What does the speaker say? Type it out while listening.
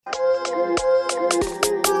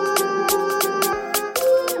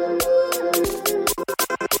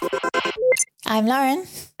I'm Lauren.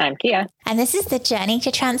 I'm Kia. And this is the Journey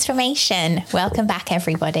to Transformation. Welcome back,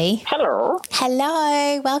 everybody. Hello.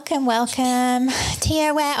 Hello. Welcome.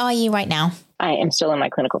 Tia, where are you right now? I am still in my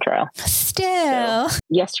clinical trial. Still? So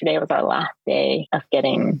yesterday was our last day of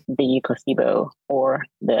getting the placebo or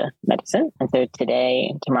the medicine. And so today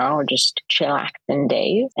and tomorrow are just chillaxing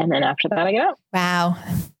days. And then after that, I get out. Wow.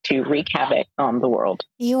 To wreak havoc on the world.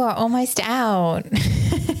 You are almost out.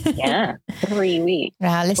 Yeah, 3 weeks.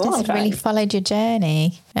 Wow, listeners have really followed your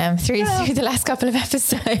journey through the last couple of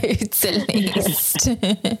episodes, at least.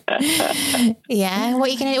 Yeah, what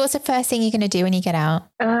are you gonna do? What's the first thing you're gonna do when you get out?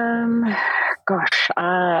 I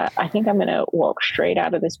think I'm gonna walk straight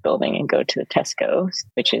out of this building and go to the Tesco's,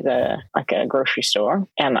 which is a grocery store,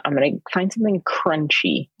 and I'm gonna find something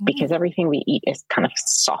crunchy because everything we eat is kind of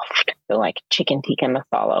soft. So like chicken tikka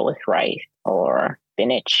masala with rice or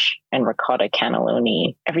spinach and ricotta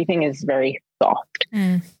cannelloni. Everything is very soft.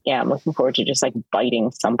 Yeah, I'm looking forward to just like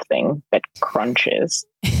biting something that crunches.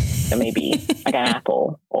 So maybe like an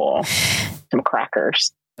apple or some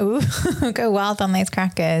crackers. Ooh, go wild on those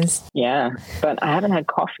crackers. Yeah, but I haven't had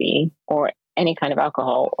coffee or any kind of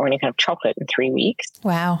alcohol or any kind of chocolate in 3 weeks.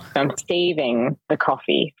 Wow. So I'm saving the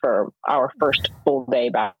coffee for our first full day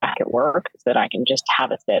back at work so that I can just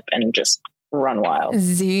have a sip and just run wild.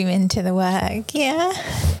 Zoom into the work. Yeah.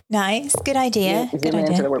 Nice. Good idea. Zoom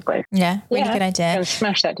into the workplace. Yeah. Really good idea. And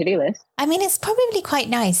smash that to-do list. I mean, it's probably quite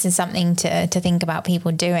nice as something to think about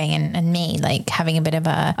people doing and me, like having a bit of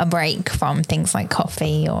a break from things like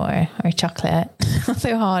coffee or chocolate.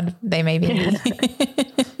 So hard they may be.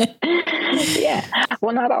 Yeah.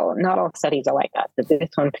 Well, not all studies are like that. But this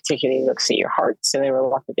one particularly looks at your heart. So there were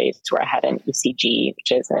lots of days where I had an ECG,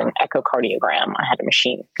 which is an echocardiogram. I had a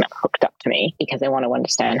machine kind of hooked up to me because they want to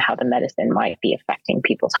understand how the medicine might be affecting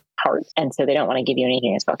people's hearts. And so they don't want to give you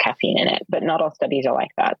anything that's got caffeine in it. But not all studies are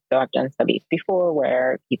like that. So I've done studies before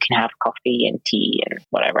where you can have coffee and tea and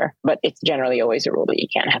whatever. But it's generally always a rule that you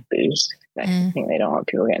can't have booze. I think they don't want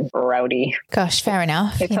people getting rowdy. Gosh, fair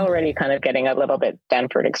enough. It's already kind of getting a little bit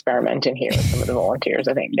Stanford experiment in here with some of the volunteers.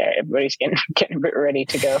 I think everybody's getting a bit ready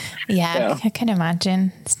to go. Yeah, so. I can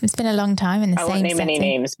imagine. It's been a long time in the same setting. I won't name any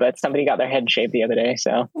names, but somebody got their head shaved the other day.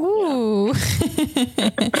 So, ooh.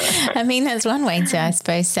 I mean, that's one way to, I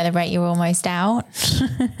suppose, celebrate you're almost out.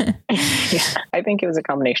 Yeah, I think it was a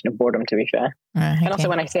combination of boredom, to be fair. Okay. And also,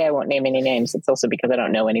 when I say I won't name any names, it's also because I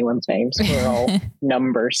don't know anyone's names. We're all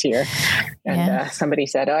numbers here. And somebody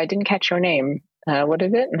said, "Oh, I didn't catch your name. What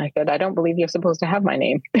is it?" And I said, "I don't believe you're supposed to have my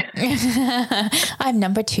name." I'm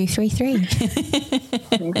number 233.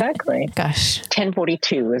 Exactly. Gosh.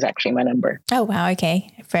 1042 is actually my number. Oh, wow. Okay.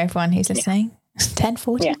 For everyone who's listening.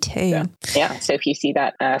 1042. Yeah. So if you see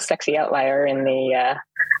that sexy outlier in the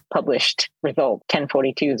published result,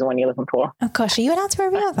 1042 is the one you're looking for. Oh, gosh. Are you allowed to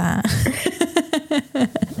reveal that?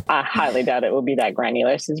 I highly doubt it will be that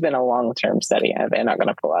granular. This has been a long-term study. They're not going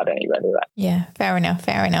to pull out anybody of that. Yeah, fair enough.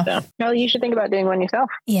 So, well, you should think about doing one yourself.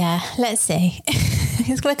 Yeah, let's see.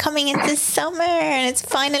 We're coming into summer and it's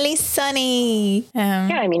finally sunny.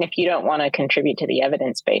 Yeah, I mean, if you don't want to contribute to the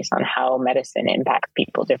evidence base on how medicine impacts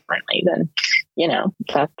people differently, then,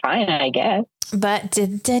 that's fine, I guess. But do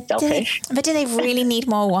they really need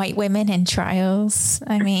more white women in trials?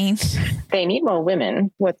 I mean, they need more women.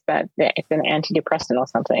 What's that? It's an antidepressant or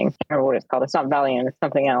something. I don't remember what it's called. It's not Valium. It's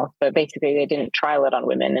something else. But basically, they didn't trial it on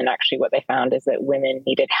women. And actually, what they found is that women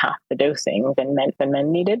needed half the dosing than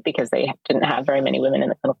men needed because they didn't have very many women in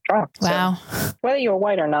the clinical trial. Wow. So whether you're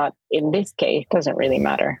white or not, in this case, doesn't really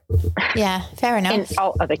matter. Yeah, fair enough. In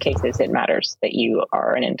all other cases, it matters that you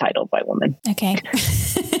are an entitled white woman. Okay.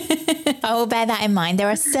 I will bear that in mind. There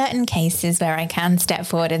are certain cases where I can step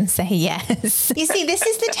forward and say yes. You see, this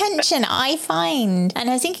is the tension I find. And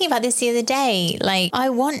I was thinking about this the other day. Like,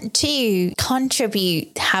 I want to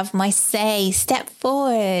contribute, have my say, step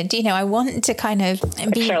forward. I want to kind of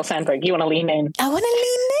be... Sheryl Sandberg, you want to lean in. I want to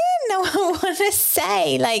lean in. I want to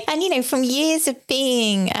say, from years of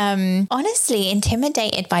being honestly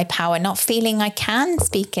intimidated by power, not feeling I can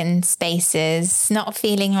speak in spaces, not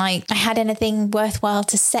feeling like I had anything worthwhile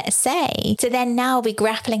to say, to then now be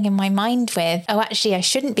grappling in my mind with, oh, actually, I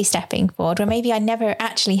shouldn't be stepping forward, or maybe I never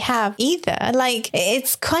actually have either.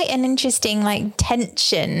 It's quite an interesting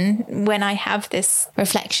tension when I have this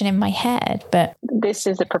reflection in my head. But this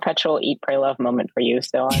is a perpetual eat, pray, love moment for you.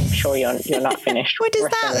 So I'm sure you're not finished. What does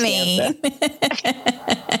that mean?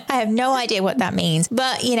 I have no idea what that means.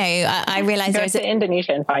 But, you know, I realize there's to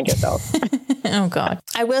Indonesia and find yourself. Oh, God.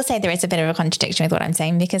 I will say there is a bit of a contradiction with what I'm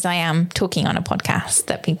saying because I am talking on a podcast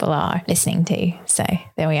that people are listening to. So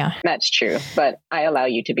there we are. That's true. But I allow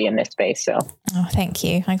you to be in this space. So. Oh, thank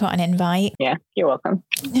you. I got an invite. Yeah, you're welcome.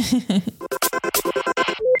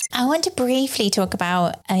 I want to briefly talk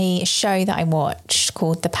about a show that I watched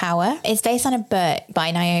called The Power. It's based on a book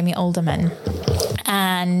by Naomi Alderman.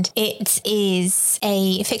 And it is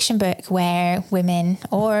a fiction book where women,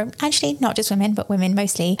 or actually not just women, but women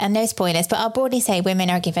mostly, and no spoilers, but I'll broadly say women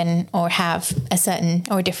are given or have a certain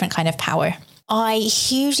or different kind of power. I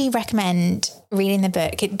hugely recommend reading the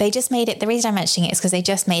book. They just made it, the reason I'm mentioning it is because they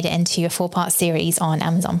just made it into a 4-part series on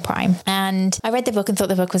Amazon Prime. And I read the book and thought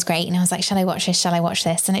the book was great. And I was like, shall I watch this? Shall I watch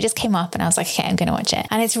this? And it just came up and I was like, okay, I'm going to watch it.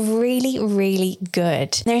 And it's really, really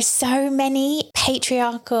good. There's so many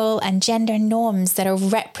patriarchal and gender norms that are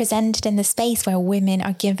represented in the space where women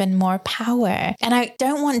are given more power. And I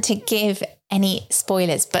don't want to give any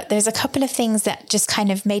spoilers, but there's a couple of things that just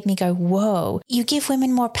kind of made me go, whoa, you give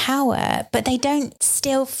women more power, but they don't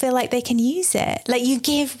still feel like they can use it. Like you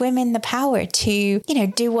give women the power to, you know,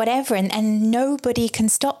 do whatever and nobody can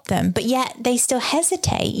stop them, but yet they still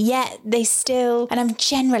hesitate, yet they still, and I'm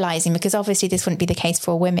generalizing because obviously this wouldn't be the case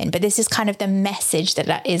for women, but this is kind of the message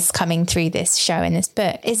that is coming through this show and this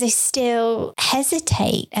book, is they still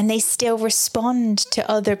hesitate and they still respond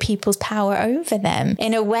to other people's power over them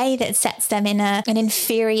in a way that sets them in an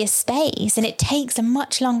inferior space. And it takes a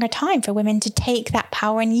much longer time for women to take that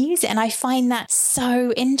power and use it. And I find that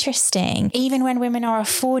so interesting, even when women are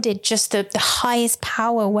afforded just the highest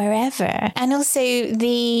power wherever. And also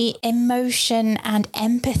the emotion and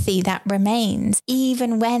empathy that remains,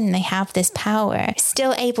 even when they have this power,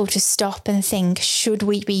 still able to stop and think, should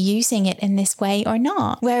we be using it in this way or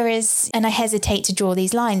not? Whereas, and I hesitate to draw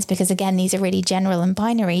these lines because again, these are really general and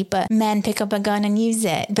binary, but men pick up a gun and use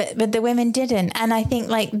it, but the women didn't. And I think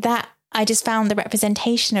like that, I just found the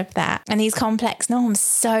representation of that and these complex norms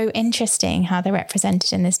so interesting how they're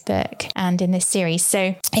represented in this book and in this series.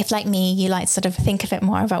 So if like me, you like sort of think a bit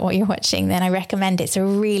more about what you're watching, then I recommend it. It's a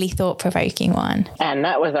really thought-provoking one. And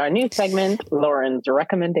that was our new segment, Lauren's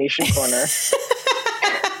Recommendation Corner.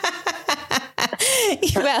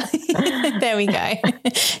 Well, there we go.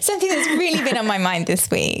 Something that's really been on my mind this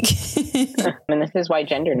week. And this is why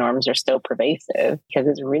gender norms are so pervasive, because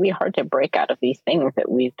it's really hard to break out of these things that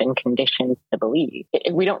we've been conditioned to believe.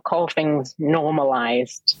 We don't call things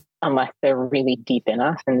normalized unless they're really deep in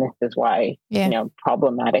us. And this is why, you know,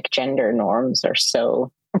 problematic gender norms are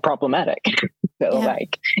so problematic.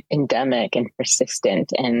 Like endemic and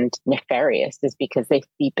persistent and nefarious is because they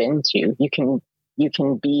seep into, you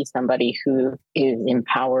can be somebody who is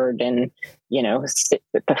empowered and, you know, sits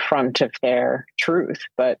at the front of their truth.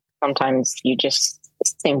 But sometimes you just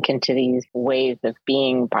sink into these ways of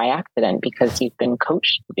being by accident because you've been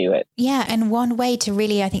coached to do it. Yeah. And one way to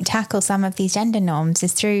really, I think, tackle some of these gender norms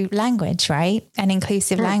is through language, right? And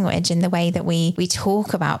inclusive language in the way that we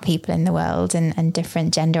talk about people in the world and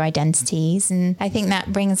different gender identities. And I think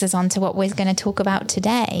that brings us on to what we're going to talk about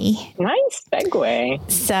today. Nice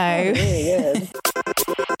segue. So, really good.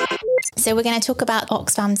 So we're going to talk about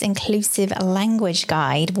Oxfam's Inclusive Language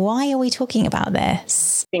Guide. Why are we talking about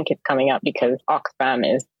this? I think it's coming up because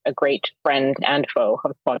Oxfam is a great friend and foe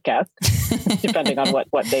of the podcast, depending on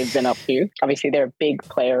what they've been up to. Obviously, they're a big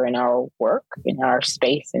player in our work, in our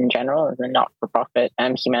space in general, as a not-for-profit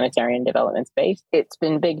humanitarian development space. It's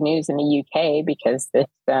been big news in the UK because this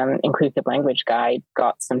Inclusive Language Guide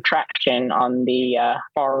got some traction on the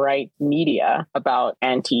far-right media about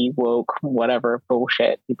anti-woke, whatever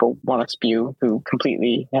bullshit people want to spew, who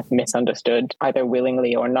completely have misunderstood, either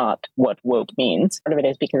willingly or not, what woke means. Part of it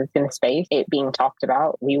is because it's in the space, it being talked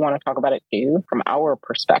about. We want to talk about it too. From our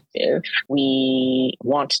perspective, we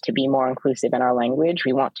want to be more inclusive in our language.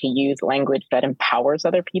 We want to use language that empowers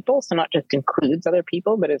other people. So not just includes other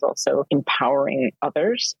people, but is also empowering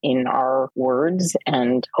others in our words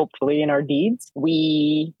and hopefully in our deeds.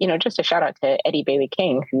 We, you know, just a shout out to Eddie Bailey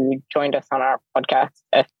King, who joined us on our podcast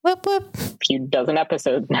a few dozen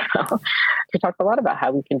episodes now. We talked a lot about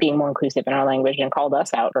how we can be more inclusive in our language and called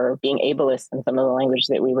us out for being ableist in some of the language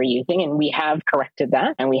that we were using. And we have corrected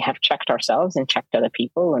that. And we have checked ourselves and checked other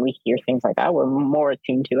people. When we hear things like that, we're more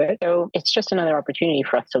attuned to it. So it's just another opportunity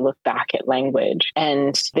for us to look back at language.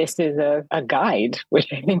 And this is a guide,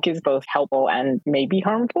 which I think is both helpful and maybe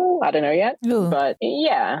harmful. I don't know yet. Ooh. But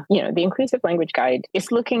yeah, you know, the Inclusive Language Guide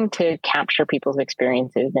is looking to capture people's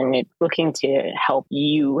experiences, and it's looking to help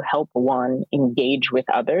one engage with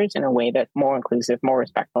others in a way that's more inclusive, more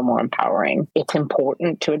respectful, more empowering. It's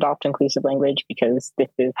important to adopt inclusive language because this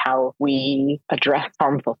is how we address harmful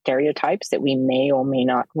harmful stereotypes that we may or may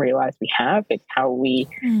not realize we have. It's how we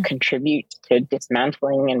contribute to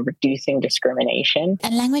dismantling and reducing discrimination.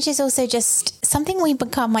 And language is also just something we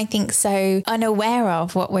become, I think, so unaware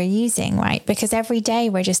of what we're using, right? Because every day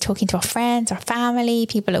we're just talking to our friends, our family,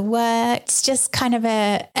 people at work. It's just kind of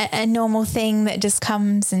a normal thing that just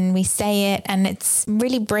comes and we say it. And it's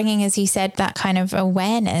really bringing, as you said, that kind of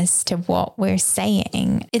awareness to what we're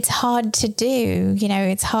saying. It's hard to do,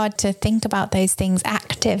 it's hard to think about those things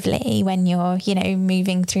actively when you're,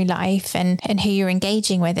 moving through life and who you're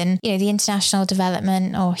engaging with. And, the international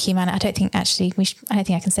development or humanity, I don't think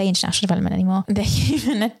I can say international development anymore. The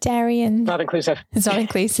humanitarian. Not inclusive. It's not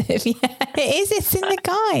inclusive. Yeah, it is. It's in the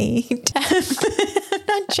guide. I'm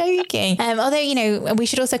not joking. Although, we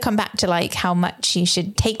should also come back to like how much you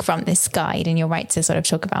should take from this guide. And you're right to sort of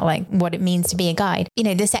talk about like what it means to be a guide.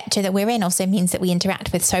 The sector that we're in also means that we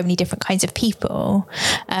interact with so many different kinds of people.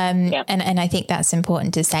 And I think that's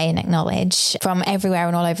important to say and acknowledge from everywhere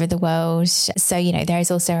and all over the world. So, there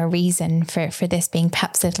is also a reason for this being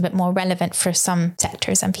perhaps a little bit more relevant for some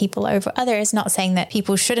sectors and people over others. Not saying that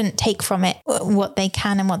people shouldn't take from it what they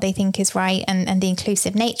can and what they think is right and the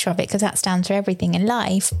inclusive nature of it, because that stands for everything in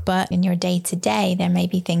life. But in your day to day, there may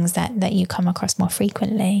be things that you come across more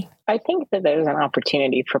frequently. I think that there's an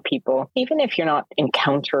opportunity for people, even if you're not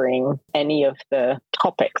encountering any of the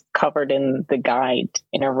topics covered in the guide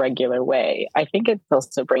in a regular way. I think it's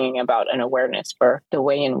also bringing about an awareness for the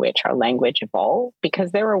way in which our language evolved,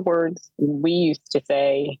 because there are words we used to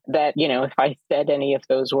say that, if I said any of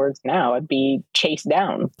those words now, I'd be chased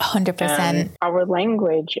down. 100%. And our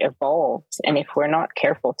language evolves. And if we're not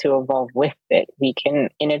careful to evolve with it, we can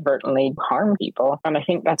inadvertently harm people. And I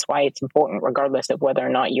think that's why it's important, regardless of whether or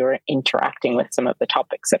not you're interacting with some of the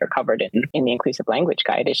topics that are covered in the inclusive language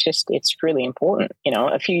guide. It's really important.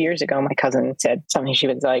 A few years ago, my cousin said something. She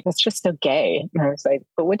was like, "That's just so gay." And I was like,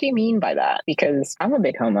 "But what do you mean by that?" Because I'm a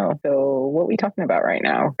big homo. So what are we talking about right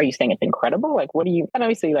now? Are you saying it's incredible? Like, what do you, and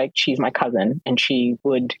obviously like she's my cousin and she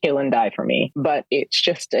would kill and die for me, but it's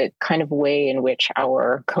just a kind of way in which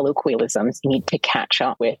our colloquialisms need to catch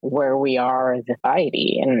up with where we are as a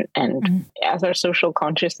society. And as our social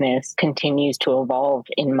consciousness continues to evolve,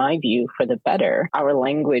 in my view, for the better, our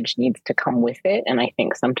language needs to come with it. And I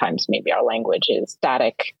think sometimes maybe our language is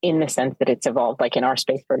static in the sense that it's evolved. Like in our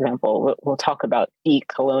space, for example, we'll talk about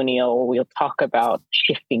decolonial, we'll talk about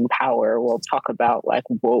shifting power, we'll talk about like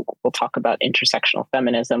woke, we'll talk about intersectional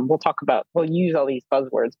feminism, we'll use all these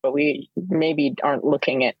buzzwords, but we maybe aren't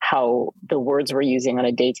looking at how the words we're using on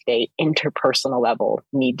a day-to-day interpersonal level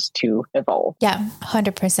needs to evolve. Yeah,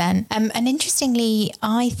 100%. And interestingly,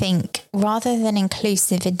 I think rather than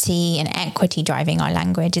inclusivity and equity driving our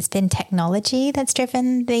language, it's been technology that's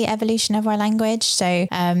driven the evolution of our language. So,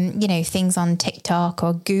 things on TikTok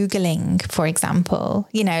or Googling, for example,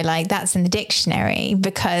 like that's in the dictionary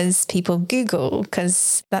because people Google,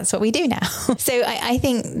 because that's what we do now. So I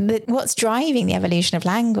think that what's driving the evolution of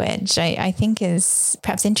language, I think is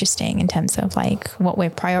perhaps interesting in terms of like what we're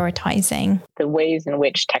prioritizing. The ways in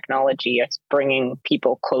which technology is bringing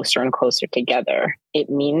people closer and closer together, it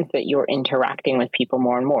means that you're interacting with people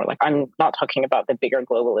more and more. Like, I'm not talking about the bigger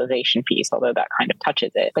globalization piece, although that kind of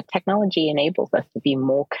touches it, but technology enables us to be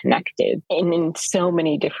more connected in so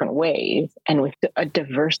many different ways and with a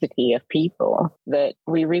diversity of people that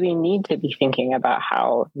we really need to be thinking about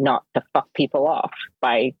how not to fuck people off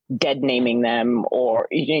by dead naming them or,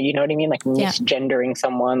 you know what I mean? Like misgendering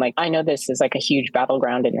someone. Like, I know this is like a huge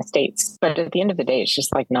battleground in the States, but at the end of the day, it's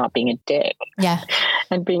just like not being a dick. Yeah.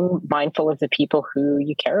 And being mindful of the people who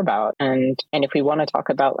you care about. And if we want to talk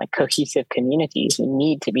about like cohesive communities, we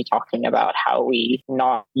need to be talking about how we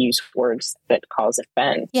not use words that cause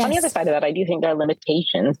offense. Yes. On the other side of that, I do think there are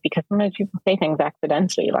limitations because sometimes people say things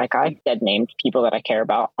accidentally. Like, I dead named people that I care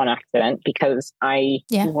about on accident because I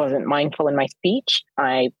wasn't mindful in my speech.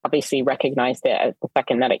 I obviously recognized it at the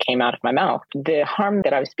second that it came out of my mouth. The harm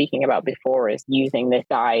that I was speaking about before is using this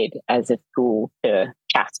guide as a tool to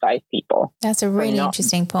chastise people. That's a really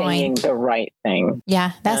interesting point. Saying the right thing.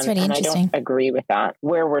 Yeah, that's really interesting. I don't agree with that.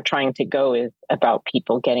 Where we're trying to go is about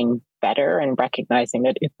people getting better and recognizing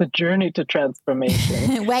that it's a journey to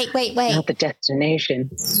transformation. Wait. Not the destination.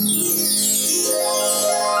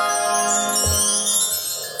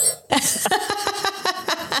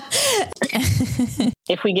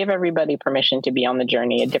 if we give everybody permission to be on the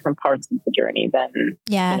journey at different parts of the journey, then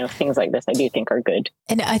things like this I do think are good.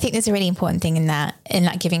 And I think there's a really important thing in that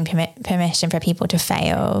giving permission for people to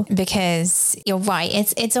fail, because you're right.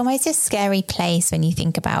 It's almost a scary place when you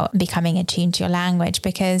think about becoming attuned to your language,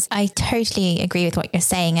 because I totally agree with what you're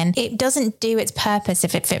saying. And it doesn't do its purpose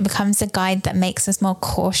if it becomes a guide that makes us more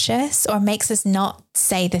cautious or makes us not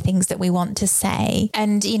say the things that we want to say.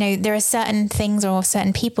 And, there are certain things or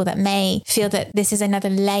certain people that may feel that this is another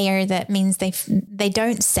layer that means they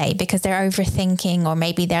don't say because they're overthinking, or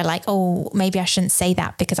maybe they're like, oh, maybe I shouldn't say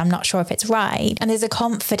that because I'm not sure if it's right. And there's a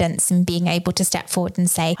confidence in being able to step forward and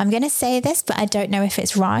say, I'm going to say this, but I don't know if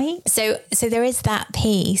it's right. So there is that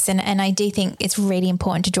piece. And I do think it's really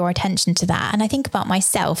important to draw attention to that. And I think about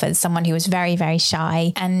myself as someone who was very, very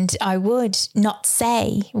shy, and I would not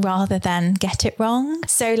say rather than get it wrong.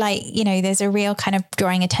 So there's a real kind of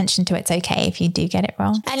drawing attention to it's okay if you do get it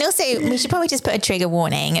wrong. And also we should probably just put a trigger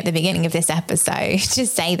warning at the beginning of this episode to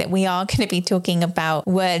say that we are going to be talking about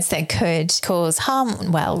words that could cause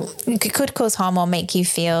harm. Well, could cause harm or make you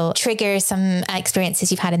trigger some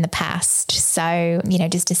experiences you've had in the past. So,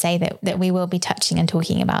 just to say that we will be touching and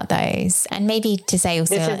talking about those. And maybe to say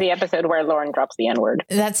also, this is the episode where Lauren drops the N-word.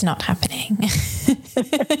 That's not happening.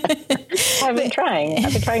 I've been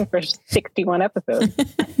trying for 61 episodes.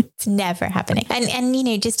 It's never happening.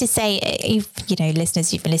 And just to say, if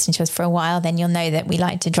listeners, you've been listening to us for a while, then you'll know that we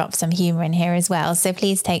like to drop some humor in here as well. So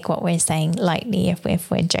please take what we're saying lightly if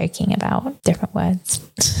we're joking about different words.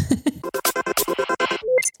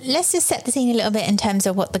 Let's just set the scene a little bit in terms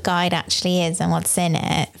of what the guide actually is and what's in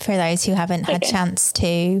it for those who haven't had a chance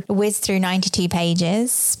to whiz through 92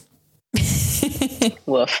 pages.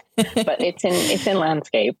 Woof. But it's in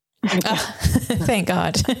landscape. Oh, thank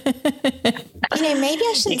God. Maybe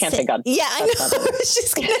I shouldn't say God. Yeah, I know. I was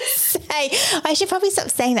just going to say, I should probably stop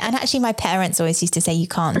saying that. And actually my parents always used to say, you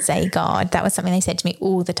can't say God. That was something they said to me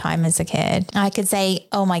all the time as a kid. I could say,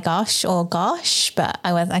 oh my gosh, or gosh, but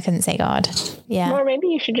I couldn't say God. Yeah. Or maybe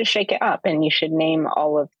you should just shake it up and you should name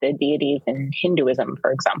all of the deities in Hinduism,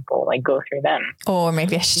 for example, go through them. Or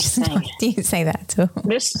maybe I should just not say that at all.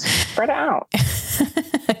 Just spread it out.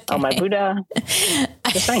 Okay. Oh, my Buddha.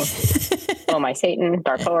 Just saying. Oh, my Satan,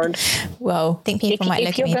 Dark Lord. Whoa, I think people might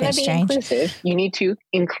look at me a bit strange. Inclusive, you need to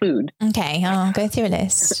include. Okay, I'll go through a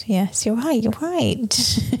list. Yes, you're right.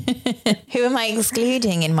 Who am I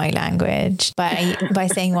excluding in my language by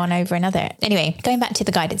saying one over another? Anyway, going back to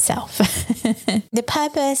the guide itself. The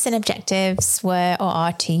purpose and objectives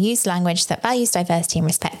are to use language that values diversity and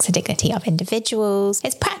respects the dignity of individuals.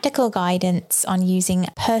 It's practical guidance on using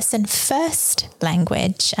person-first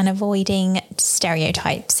language and avoiding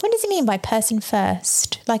stereotypes. What does it mean by person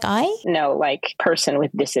first? Like I? No, like person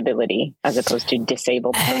with disability as opposed to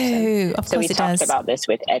disabled person. Oh, of course so we talked about this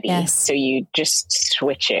with Eddie. Yes. So you just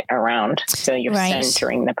switch it around. So you're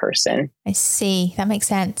centering the person. I see. That makes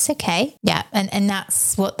sense. Okay. Yeah. And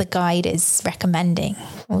that's what the guide is recommending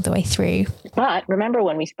all the way through. But remember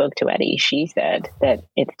when we spoke to Eddie, she said that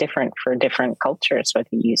it's different for different cultures whether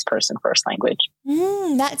you use person first language.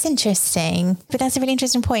 That's interesting. But that's a really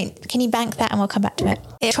interesting point. Can you bank that and we'll come back to it?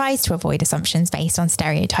 It tries to avoid assumptions based on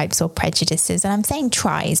stereotypes or prejudices. And I'm saying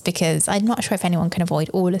tries because I'm not sure if anyone can avoid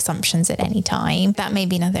all assumptions at any time. That may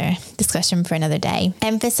be another discussion for another day.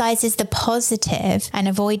 Emphasizes the positive and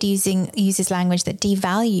uses language that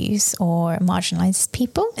devalues or marginalizes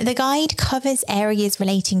people. The guide covers areas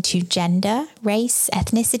relating to gender, race,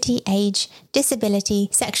 ethnicity, age, disability,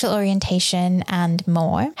 sexual orientation, and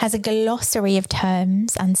more. Has a glossary of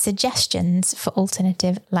terms and suggestions for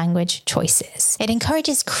alternative language choices. It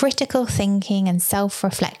encourages critical thinking and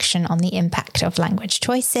self-reflection on the impact of language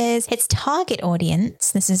choices. Its target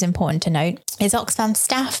audience, this is important to note, is Oxfam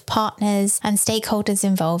staff, partners, and stakeholders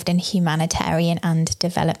involved in humanitarian and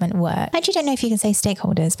development work. I actually don't know if you can say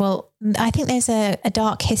stakeholders. Well, I think there's a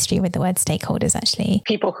dark history with the word stakeholders, actually.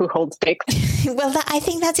 People who hold stakes. Well, I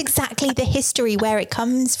think that's exactly the history where it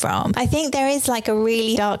comes from. I think there is a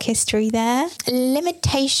really dark history there.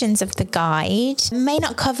 Limitations of the guide may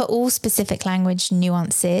not cover all specific language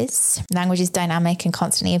nuances. Language is dynamic and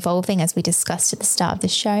constantly evolving, as we discussed at the start of the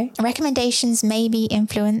show. Recommendations may be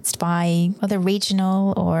influenced by other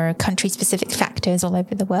regional or country-specific factors all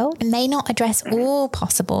over the world. It may not address all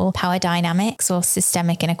possible power dynamics or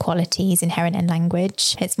systemic inequalities inherent in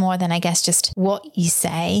language. It's more than, I guess, just what you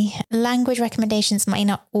say. Language recommendations might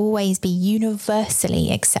not always be universally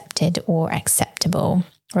accepted or acceptable.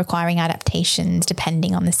 requiring adaptations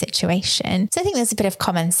depending on the situation. So I think there's a bit of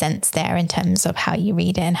common sense there in terms of how you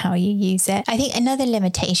read it and how you use it. I think another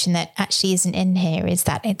limitation that actually isn't in here is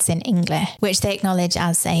that it's in English, which they acknowledge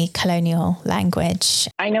as a colonial language.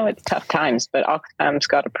 I know it's tough times, but Oxfam's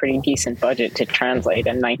got a pretty decent budget to translate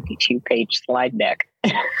a 92-page slide deck.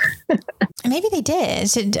 Maybe they did.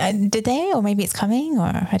 Did they? Or maybe it's coming,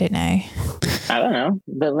 or I don't know. I don't know.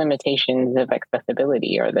 The limitations of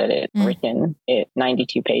accessibility are that it's written at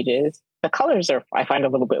 92 pages. The colors are, I find, a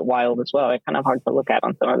little bit wild as well. It's kind of hard to look at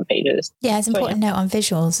on some of the pages. Yeah, it's important note on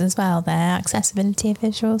visuals as well there, accessibility of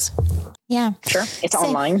visuals. Yeah. Sure. It's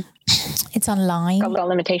online. It's online. Got little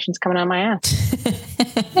limitations coming out of my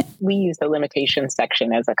ass. We use the limitations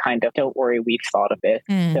section as a kind of, don't worry, we've thought of it.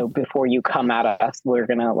 So before you come at us, we're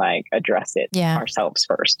going to address it ourselves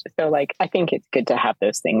first. So I think it's good to have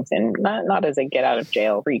those things, and not as a get out of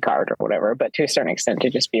jail free card or whatever, but to a certain extent to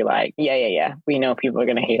just be yeah. We know people are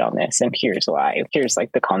going to hate on this, and here's why. Here's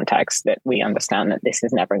the context that we understand that this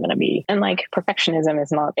is never going to be. And perfectionism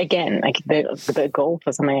is not, again, the goal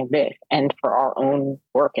for something like this and for our own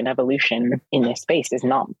work and evolution in this space is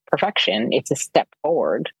not perfection. It's a step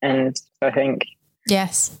forward. And so I think,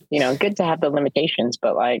 yes, good to have the limitations,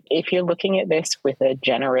 but if you're looking at this with a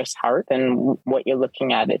generous heart, then what you're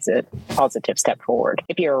looking at is a positive step forward.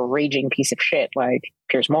 If you're a raging piece of shit like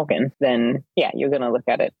Piers Morgan, then you're going to look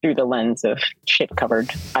at it through the lens of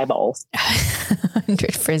shit-covered eyeballs.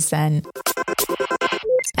 100%.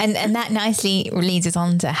 And that nicely leads us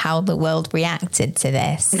on to how the world reacted to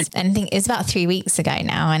this. And I think it was about 3 weeks ago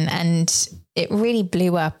now, and it really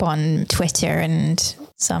blew up on Twitter and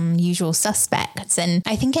some usual suspects. And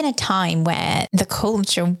I think in a time where the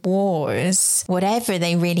culture wars, whatever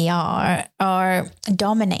they really are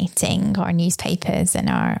dominating our newspapers and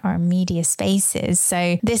our media spaces.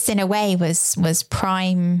 So this in a way was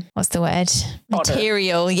prime, what's the word?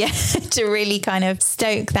 Material, to really kind of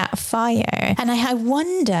stoke that fire. And I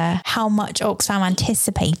wonder how much Oxfam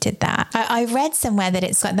anticipated that. I read somewhere that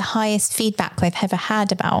it's the highest feedback they've ever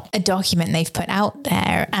had about a document they've put out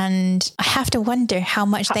there. And I have to wonder how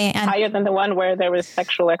much they... Higher than the one where there was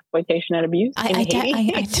sexual exploitation and abuse in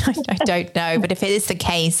Haiti? I don't know, but if it is the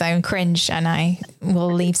case, I'm cringe and I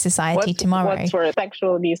will leave society tomorrow. What's for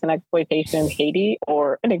sexual abuse and exploitation in Haiti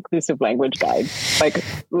or an inclusive language guide?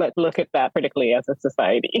 Let's look at that critically as a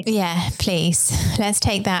society. Yeah, please. Let's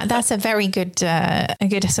take that. That's a very good, a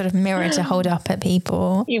good sort of mirror to hold up at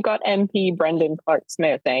people. You've got MP Brendan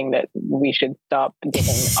Clark-Smith saying that we should stop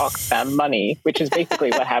giving Oxfam money, which is basically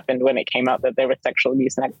what happened when it came out that there was sexual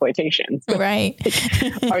abuse and exploitation. So right.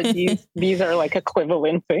 Are these are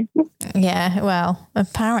equivalent things? Yeah, well,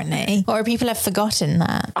 apparently. Or people have forgotten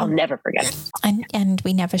that. I'll never forget it. And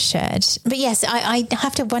we never should. But yes, I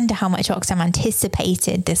have to wonder how much Oxfam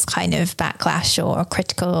anticipated this kind of backlash or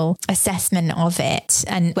critical assessment of it,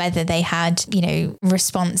 and whether they had,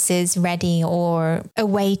 responses ready or a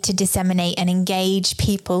way to disseminate and engage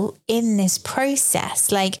people in this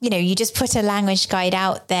process. You just put a language guide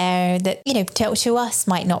out there that, to us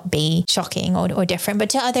might not be shocking or different, but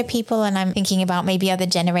to other people, and I'm thinking about maybe other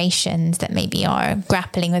generations that maybe are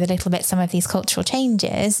grappling with a little bit some of these cultural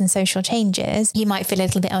changes and social changes, you might feel a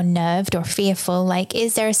little bit unnerved or fearful.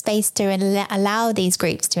 Is there a space to allow these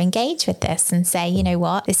groups to engage with this and say, you know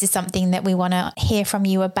what, this is something that we want to hear from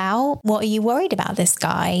you about. What are you worried about this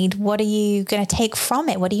guide? What are you going to take from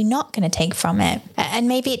it? What are you not going to take from it? And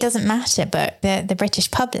maybe it doesn't matter, but the British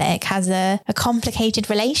public has a complicated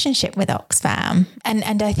relationship with Oxfam.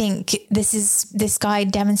 And I think this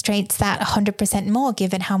guide demonstrates that 100% more,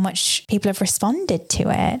 given how much people have responded to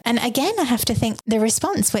it. And again, I have to think the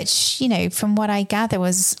response, which, from what I gather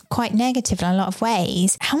was quite negative in a lot of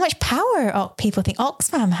ways, how much power people think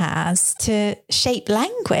Oxfam has to shape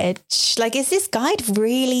language. Is this guide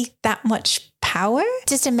really that much power? It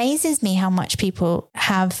just amazes me how much people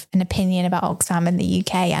have an opinion about Oxfam in the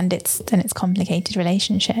UK and its complicated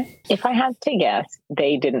relationship. If I had to guess,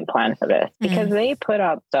 they didn't plan for this because they put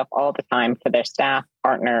out stuff all the time for their staff,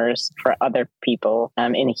 partners, for other people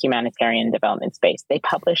in the humanitarian development space. They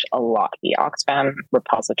publish a lot. The Oxfam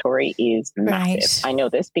repository is massive. Right. I know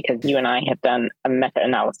this because you and I have done a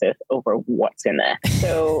meta-analysis over what's in there.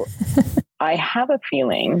 So I have a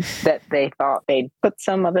feeling that they thought they'd put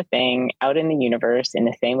some other thing out in the universe in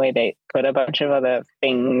the same way they put a bunch of other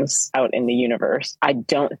things out in the universe. I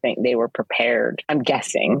don't think they were prepared. I'm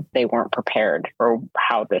guessing they weren't prepared for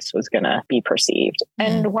how this was going to be perceived.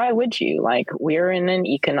 And why would you? We're in an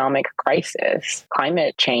economic crisis.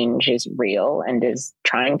 Climate change is real and is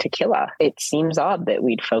trying to kill us. It seems odd that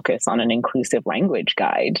we'd focus on an inclusive language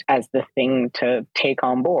guide as the thing to take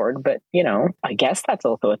on board. But, I guess that's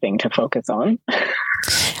also a thing to focus on.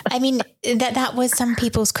 I mean, that was some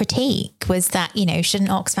people's critique, was that, shouldn't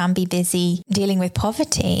Oxfam be busy dealing with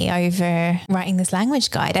poverty over writing this language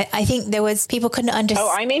guide? I think there was, people couldn't understand.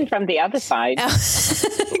 Oh, I mean, from the other side.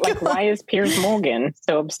 Like, why is Piers Morgan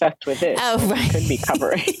so obsessed with this? Oh, right. He could be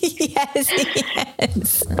covering.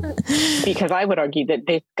 Yes. Because I would argue that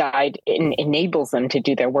this guide enables them to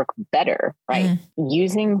do their work better, right?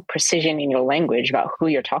 Using precision in your language about who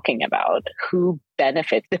you're talking about, who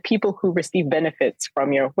benefits, the people who receive benefits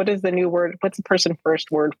from your, what is the new word? What's the person first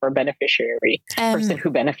word for beneficiary? Person who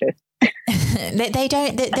benefits. They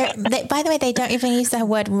don't, by the way, they don't even use the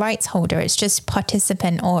word rights holder. It's just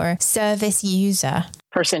participant or service user.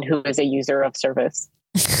 Person who is a user of service.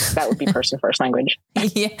 That would be person first language.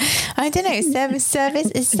 Yeah. I don't know.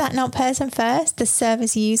 Service. Is that not person first? The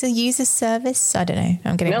service user service? I don't know.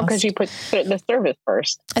 I'm getting No, because you put the service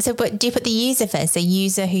first. So, but do you put the user first? The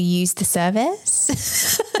user who used the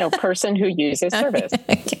service? No, person who uses service.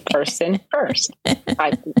 Okay. Person first.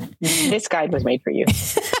 This guide was made for you.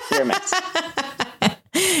 You're a mess.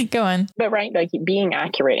 Go on. But right, like being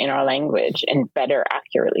accurate in our language and better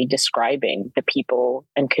accurately describing the people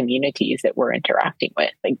and communities that we're interacting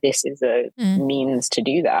with. Like this is a means to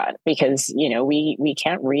do that because, we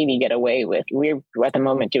can't really get away with, we're at the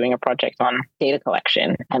moment doing a project on data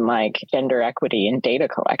collection and like gender equity in data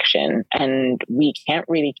collection. And we can't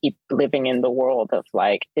really keep living in the world of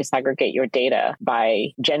like disaggregate your data by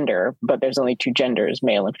gender, but there's only two genders,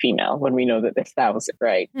 male and female, when we know that there's thousands,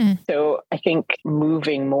 right? So I think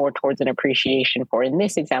moving more towards an appreciation for, in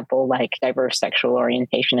this example, like diverse sexual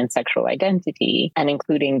orientation and sexual identity, and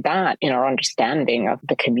including that in our understanding of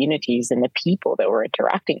the communities and the people that we're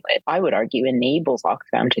interacting with, I would argue enables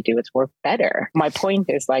Oxfam to do its work better. My point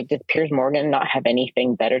is like, does Piers Morgan not have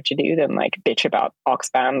anything better to do than like bitch about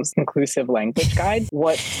Oxfam's inclusive language guide?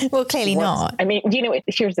 Well, clearly not. I mean,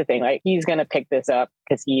 here's the thing, like he's going to pick this up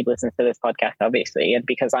because he listens to this podcast, obviously. And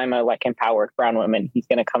because I'm a like empowered brown woman, he's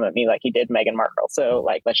going to come at me like he did Meghan Markle. So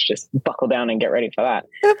like, let's just buckle down and get ready for that.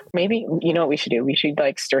 Maybe, what we should do? We should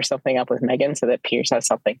like stir something up with Meghan so that Piers has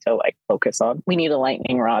something to like focus on. We need a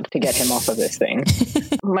lightning rod to get him off of this thing.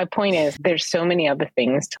 My point is there's so many other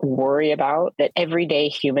things to worry about that everyday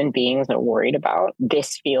human beings are worried about.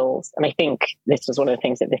 This feels, and I think this was one of the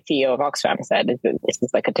things that the CEO of Oxfam said, is that this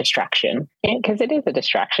is like a distraction, because it is a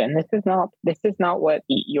distraction. This is not what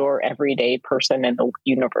your everyday person in the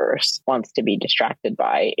universe wants to be distracted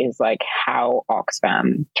by, is like how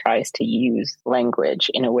Oxfam tries to use language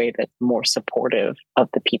in a way that's more supportive of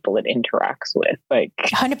the people it interacts with. Like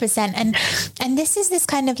 100%. And this is this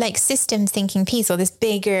kind of like systems thinking piece, or this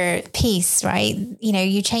bigger piece, right?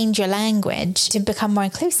 You change your language to become more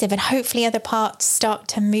inclusive and hopefully other parts start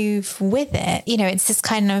to move with it. It's this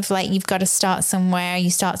kind of like, you've got to start somewhere, you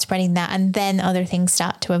start spreading that, and then other things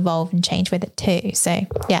start to evolve and change with it too. So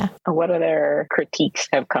yeah. What other critiques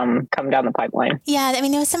have come down the pipeline? Yeah, I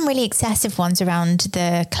mean, there were some really excessive ones around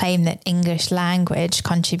the claim that English language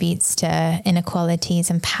contributes to inequalities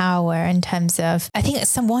and power in terms of, I think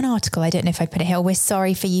it's one article, I don't know if I put it here, we're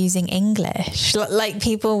sorry for using English. Like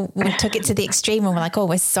people took it to the extreme and were like, oh,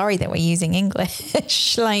 we're sorry that we're using English.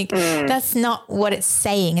 That's not what it's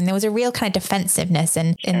saying. And there was a real kind of defensiveness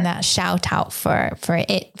in that shout out for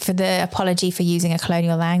the apology for using a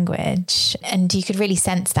colonial language. And you could really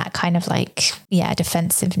sense that kind of like,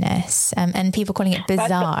 defensiveness, and people calling it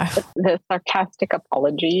bizarre. The sarcastic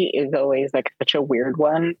apology is always like such a weird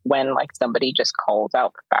one when like somebody just calls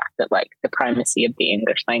out the fact that like the primacy of the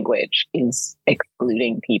English language is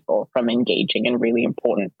excluding people from engaging in really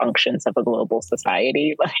important functions of a global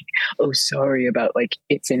society. Like, oh, sorry about like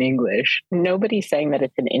it's in English. Nobody's saying that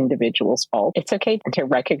it's an individual's fault. It's okay to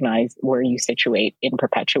recognize where you situate in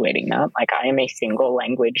perpetuating that. Like, I am a single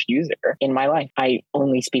language user in my life. I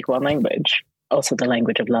only speak one language, also the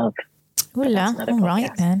language of love. All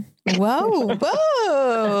right then.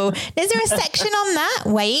 Whoa. Is there a section on that?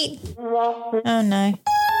 Wait. Oh no.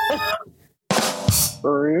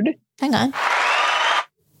 Rude. Hang on.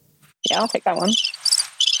 Yeah, I'll take that one.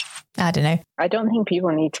 I don't know. I don't think people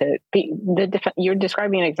need to be you're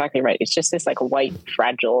describing it exactly right. It's just this like white,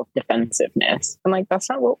 fragile defensiveness. And like, that's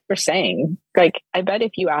not what we're saying. Like, I bet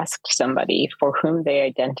if you asked somebody for whom they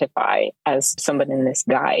identify as someone in this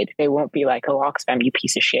guide, they won't be like, oh, Oxfam, you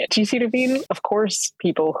piece of shit. Do you see what I mean? Of course,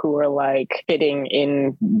 people who are like fitting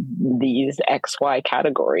in these XY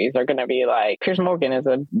categories are going to be like, Piers Morgan is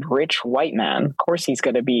a rich white man. Of course, he's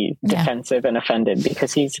going to be defensive and offended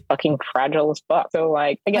because he's fucking fragile as fuck. So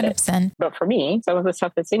like, I get 100%. It. But for me, some of the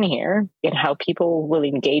stuff that's in here and how people will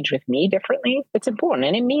engage with me differently, it's important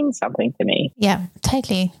and it means something to me. Yeah,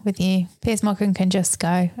 totally with you. Piers Piers Morgan can just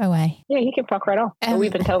go away. Yeah, he can fuck right off. But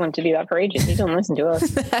we've been telling him to do that for ages. He doesn't listen to us.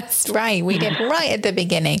 That's right. We did right at the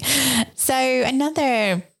beginning. So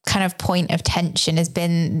another kind of point of tension has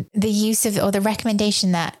been the use of, or the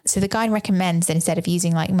recommendation that, so the guide recommends that instead of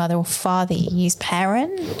using like mother or father, you use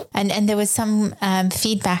parent. And there was some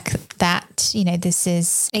feedback that, you know, this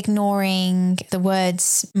is ignoring the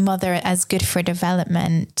words mother as good for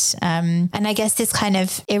development. And I guess this kind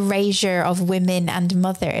of erasure of women and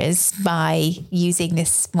mothers by using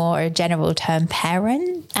this more general term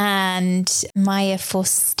parent. And Maya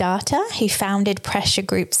Forstata, who founded pressure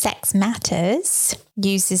group Sex Matters,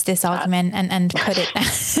 uses this argument and put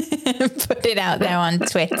it out there on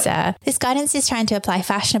Twitter. This guidance is trying to apply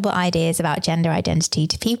fashionable ideas about gender identity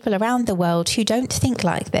to people around the world who don't think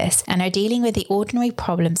like this and are dealing with the ordinary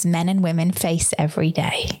problems men and women face every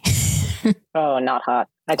day. Oh, not hot.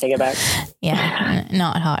 I take it back. Yeah,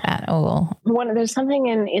 not hot at all. There's something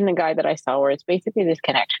in the guide that I saw where it's basically this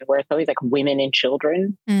connection where it's always like women and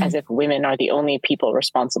children, as if women are the only people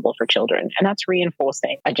responsible for children. And that's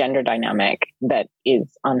reinforcing a gender dynamic that is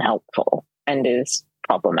unhelpful and is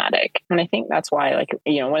problematic. And I think that's why, like,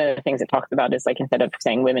 you know, one of the things it talks about is like, instead of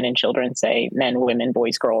saying women and children, say men, women,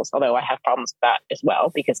 boys, girls. Although I have problems with that as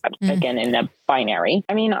well, because again, in the binary,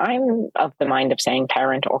 I mean, I'm of the mind of saying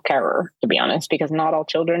parent or carer, to be honest, because not all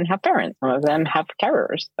children have parents. Some of them have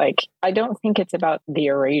carers. Like, I don't think it's about the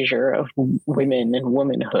erasure of women and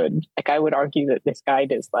womanhood. Like, I would argue that this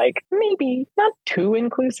guide is like, maybe not too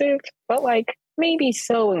inclusive, but like, maybe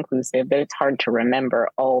so inclusive that it's hard to remember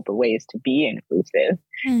all the ways to be inclusive.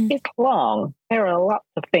 It's long. There are lots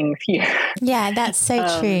of things here. Yeah, that's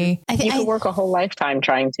so true. You could work a whole lifetime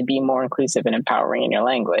trying to be more inclusive and empowering in your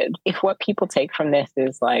language. If what people take from this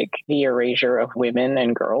is like the erasure of women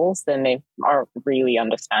and girls, then they aren't really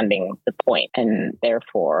understanding the point. And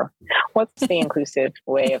therefore, what's the inclusive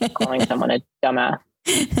way of calling someone a dumbass?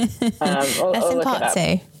 That's in part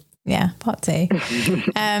two. Yeah, part two.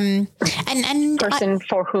 and person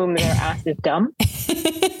for whom their ass is dumb.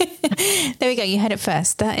 There we go. You heard it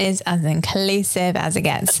first. That is as inclusive as it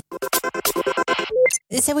gets.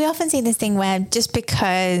 So we often see this thing where just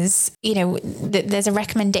because, you know, there's a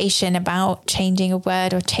recommendation about changing a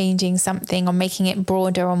word or changing something or making it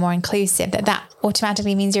broader or more inclusive, that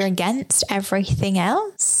automatically means you're against everything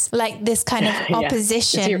else. Like this kind of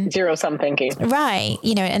opposition. Zero-sum thinking. Right.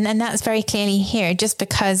 You know, and that's very clearly here, just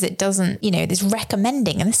because it doesn't, you know, this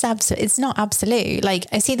recommending, and this it's not absolute. Like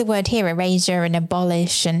I see the word here, erasure and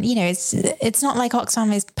abolish, and, you know, it's not like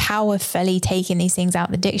Oxfam is powerfully taking these things out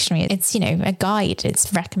of the dictionary. It's, you know, a guide.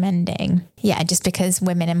 It's recommending. Yeah, just because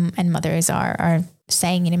women and mothers are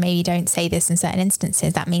saying, you know, maybe don't say this in certain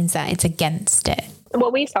instances, that means that it's against it.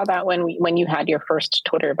 Well, we saw that when you had your first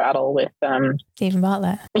Twitter battle with Stephen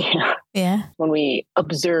Bartlett. Yeah. When we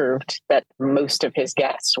observed that most of his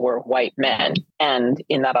guests were white men, and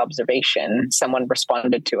in that observation, someone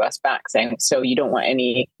responded to us back saying, "So you don't want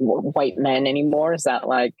any white men anymore?" Is that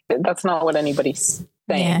like, that's not what anybody's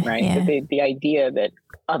saying, right? Yeah. The idea that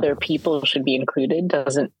other people should be included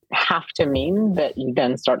doesn't have to mean that you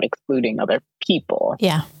then start excluding other people.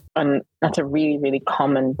 Yeah. And that's a really, really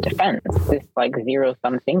common defense, this like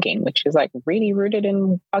zero-sum thinking, which is like really rooted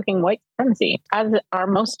in fucking white supremacy, as are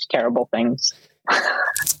most terrible things.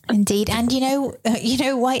 Indeed. And you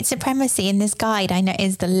know, white supremacy in this guide, I know,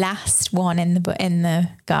 is the last one in the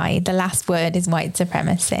guide. The last word is white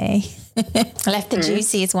supremacy. I left the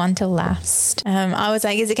juiciest one till last. I was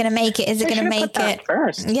like, is it going to make it? Is it going to make it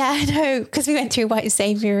first? Yeah, I know, because we went through white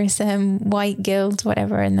saviorism, white guilt,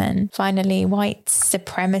 whatever, and then finally white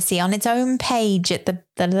supremacy on its own page at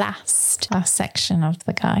the last section of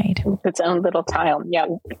the guide. Its own little tile. Yeah,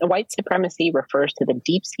 white supremacy refers to the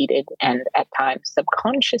deep-seated and at times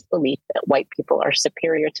subconscious belief that white people are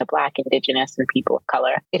superior to Black, Indigenous, and people of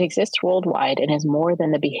color. It exists worldwide and is more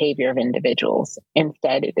than the behavior of individuals.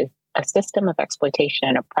 Instead, it is a system of exploitation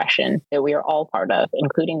and oppression that we are all part of,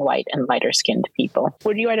 including white and lighter-skinned people.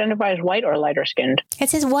 Would you identify as white or lighter-skinned? It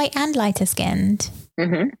says white and lighter-skinned.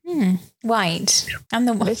 White.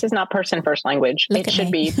 This is not person first language. It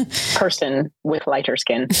should be person with lighter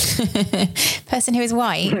skin. Person who is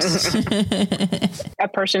white. A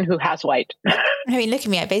person who has white. I mean, look at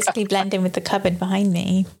me. I basically blend in with the cupboard behind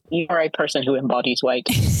me. You are a person who embodies white.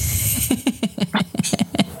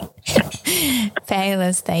 Pale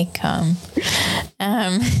as they come.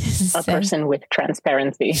 A person with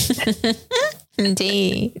transparency.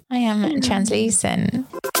 Indeed. I am translucent.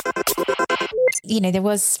 there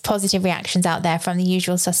was positive reactions out there from the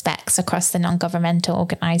usual suspects across the non-governmental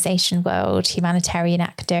organisation world, humanitarian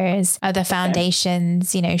actors, other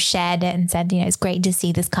foundations, shared it and said, it's great to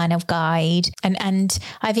see this kind of guide. And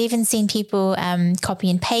I've even seen people copy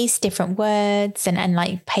and paste different words and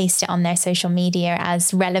like paste it on their social media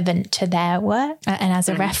as relevant to their work and as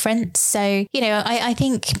a reference. So, I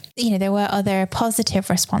think, there were other positive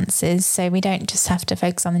responses. So we don't just have to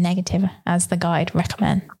focus on the negative as the guide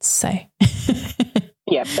recommends. So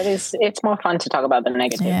yeah, but it's more fun to talk about the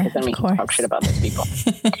negative because then we can talk shit about those people.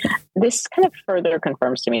 This kind of further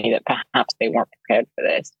confirms to me that perhaps they weren't prepared for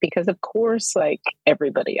this because, of course, like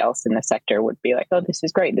everybody else in the sector would be like, oh, this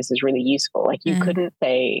is great. This is really useful. Like you couldn't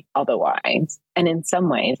say otherwise. And in some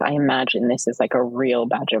ways, I imagine this is like a real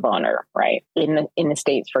badge of honor, right? In the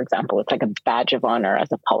States, for example, it's like a badge of honor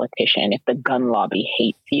as a politician if the gun lobby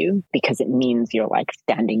hates you because it means you're like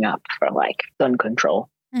standing up for like gun control.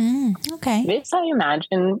 Okay. This, I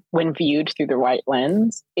imagine, when viewed through the right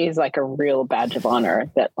lens, is like a real badge of honor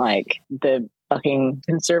that like the fucking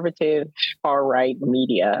conservative far right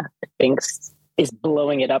media thinks is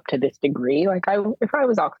blowing it up to this degree. Like if I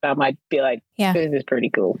was Oxfam, I'd be like, this is pretty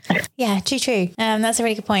cool. Yeah, true. That's a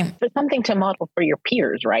really good point. But something to model for your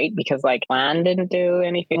peers, right? Because like Plan didn't do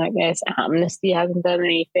anything like this. Amnesty hasn't done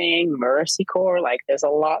anything. Mercy Corps, like there's a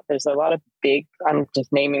lot of big, I'm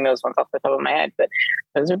just naming those ones off the top of my head, but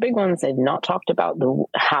those are big ones. They've not talked about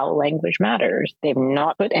how language matters. They've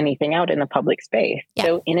not put anything out in the public space. Yeah.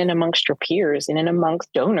 So in and amongst your peers, in and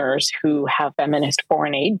amongst donors who have feminist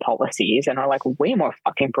foreign aid policies and are like way more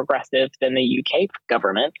fucking progressive than the UK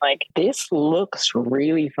government, like this looks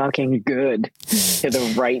really fucking good to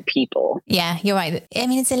the right people. Yeah, you're right. I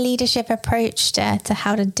mean, it's a leadership approach to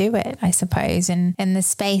how to do it, I suppose, and in the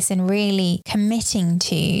space and really committing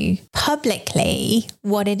to publicly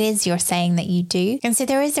what it is you're saying that you do. And so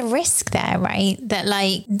there is a risk there, right? That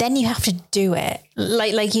like, then you have to do it.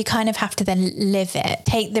 Like you kind of have to then live it,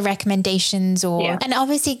 take the recommendations and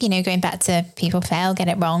obviously, going back to people fail, get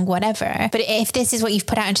it wrong, whatever. But if this is what you've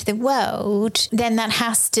put out into the world, then that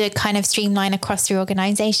has to kind of streamline across your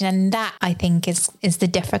organization. And that I think is the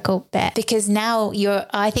difficult bit because now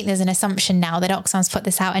I think there's an assumption now that Oxfam's put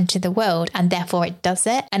this out into the world and therefore it does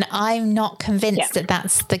it. And I'm not convinced that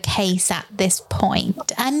that's the case at this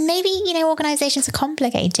point. And maybe, organizations are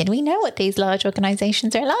complicated. We know what these large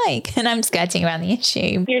organizations are like. And I'm skirting around the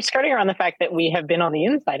issue. You're skirting around the fact that we have been on the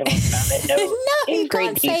inside of Oxfam and know in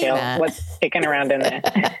great detail what's kicking around in there.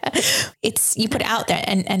 It's you put it out there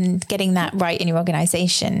and getting that right in your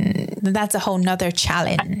organization. That's a whole nother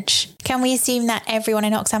challenge. Can we assume that everyone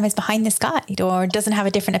in Oxfam is behind this guide or doesn't have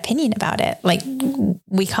a different opinion about it? Like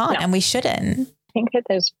we can't and we shouldn't. I think that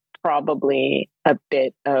there's probably a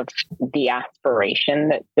bit of the aspiration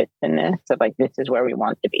that fits in this of like, this is where we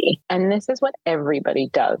want to be. And this is what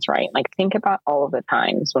everybody does, right? Like think about all of the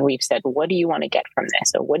times when we've said, what do you want to get from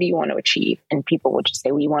this? Or what do you want to achieve? And people would just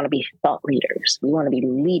say, we want to be thought leaders. We want to be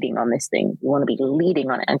leading on this thing. We want to be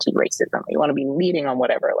leading on anti-racism. We want to be leading on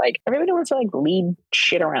whatever. Like everybody wants to like lead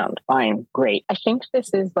shit around. Fine, great. I think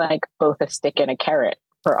this is like both a stick and a carrot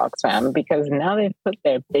for Oxfam because now they've put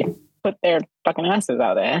their fucking asses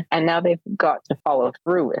out there and now they've got to follow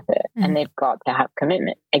through with it and they've got to have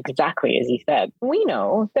commitment, exactly as you said. We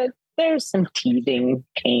know that there's some teething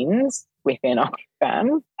pains within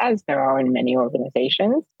Oxfam, as there are in many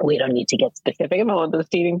organizations. We don't need to get specific about what those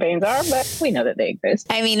teething pains are, but we know that they exist.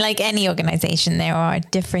 I mean, like any organization, there are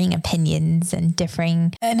differing opinions and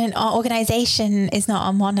an organization is not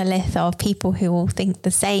a monolith of people who all think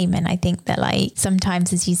the same. And I think that like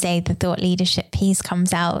sometimes, as you say, the thought leadership piece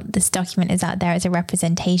comes out, this document is out there as a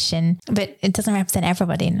representation, but it doesn't represent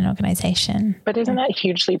everybody in an organization. But isn't that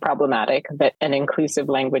hugely problematic that an inclusive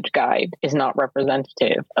language guide is not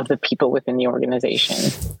representative of the people within the organization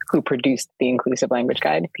who produced the inclusive language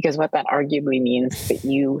guide? Because what that arguably means is that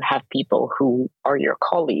you have people who are your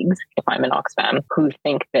colleagues, if I'm in Oxfam, who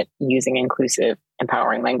think that using inclusive,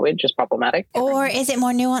 empowering language is problematic. Or is it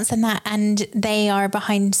more nuanced than that and they are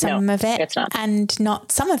behind some of it it's not. And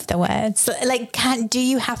not some of the words? Like, do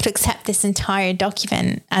you have to accept this entire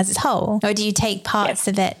document as its whole? Or do you take parts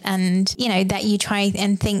of it and, that you try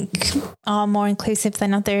and think are more inclusive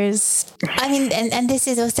than others? I mean, and this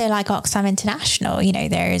is also like Oxfam International.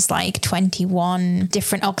 There's like 21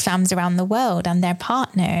 different Oxfams around the world and their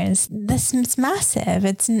partners. This is massive.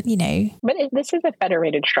 It's, But this is a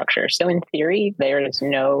federated structure. So in theory, there is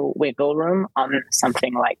no wiggle room on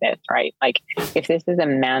something like this, right? Like if this is a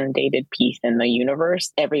mandated piece in the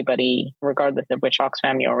universe, everybody, regardless of which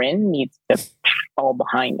Oxfam you're in, needs to fall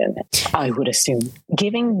behind in it, I would assume.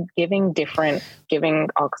 Giving Oxfam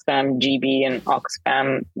GB and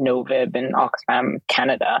Oxfam Novib and Oxfam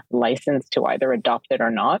Canada license to either adopt it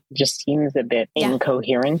or not just seems a bit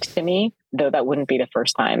incoherent to me, though that wouldn't be the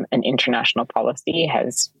first time an international policy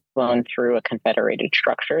has flown through a confederated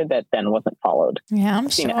structure that then wasn't followed. Yeah, I'm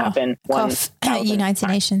I've seen sure. it happen. United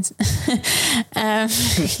Nations.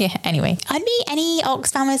 Yeah, anyway. Any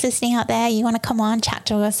Oxfammers listening out there, you want to come on, chat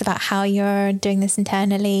to us about how you're doing this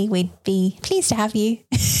internally, we'd be pleased to have you.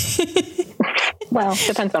 Well,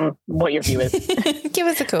 depends on what your view is. Give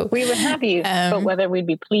us a call. We would have you, but whether we'd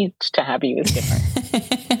be pleased to have you is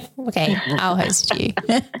different. Okay, I'll host you.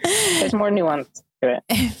 There's more nuance to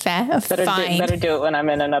it. Fair. Fine. Better do it when I'm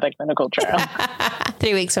in another clinical trial.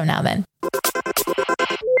 3 weeks from now then.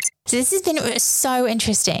 So this has been so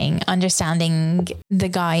interesting, understanding the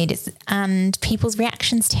guide and people's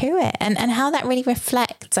reactions to it and how that really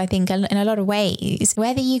reflects, I think, in a lot of ways,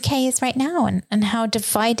 where the UK is right now and how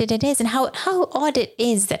divided it is and how odd it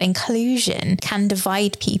is that inclusion can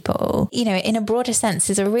divide people, you know, in a broader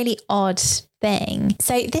sense is a really odd thing.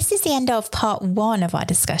 So this is the end of part 1 of our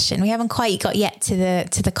discussion. We haven't quite got yet to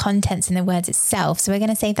the contents and the words itself. So we're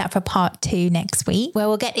going to save that for part 2 next week, where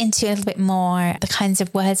we'll get into a little bit more the kinds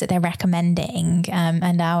of words that they're recommending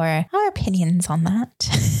and our opinions on that,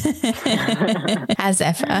 as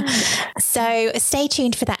ever. So stay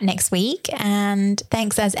tuned for that next week. And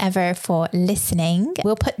thanks as ever for listening.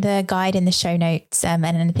 We'll put the guide in the show notes and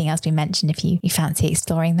anything else we mentioned if you fancy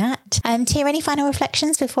exploring that. Tia, any final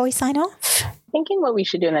reflections before we sign off? Thinking what we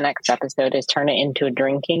should do in the next episode is turn it into a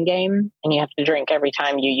drinking game, and you have to drink every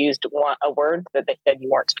time you used a word that they said you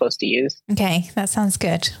weren't supposed to use. Okay, that sounds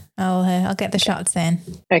good. I'll get the shots in.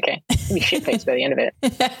 Okay, you'll be shit-faced by the end of it.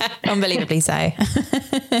 Unbelievably so.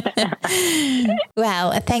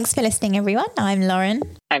 Well, thanks for listening, everyone. I'm Lauren.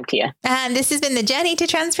 I'm Tia. And this has been the Journey to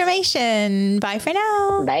Transformation. Bye for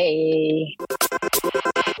now. Bye.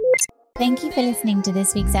 Thank you for listening to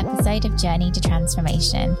this week's episode of Journey to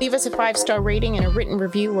Transformation. Leave us a 5-star rating and a written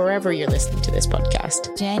review wherever you're listening to this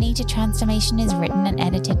podcast. Journey to Transformation is written and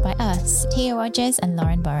edited by us, Tia Rogers and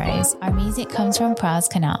Lauren Burrows. Our music comes from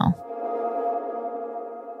Praz Canal.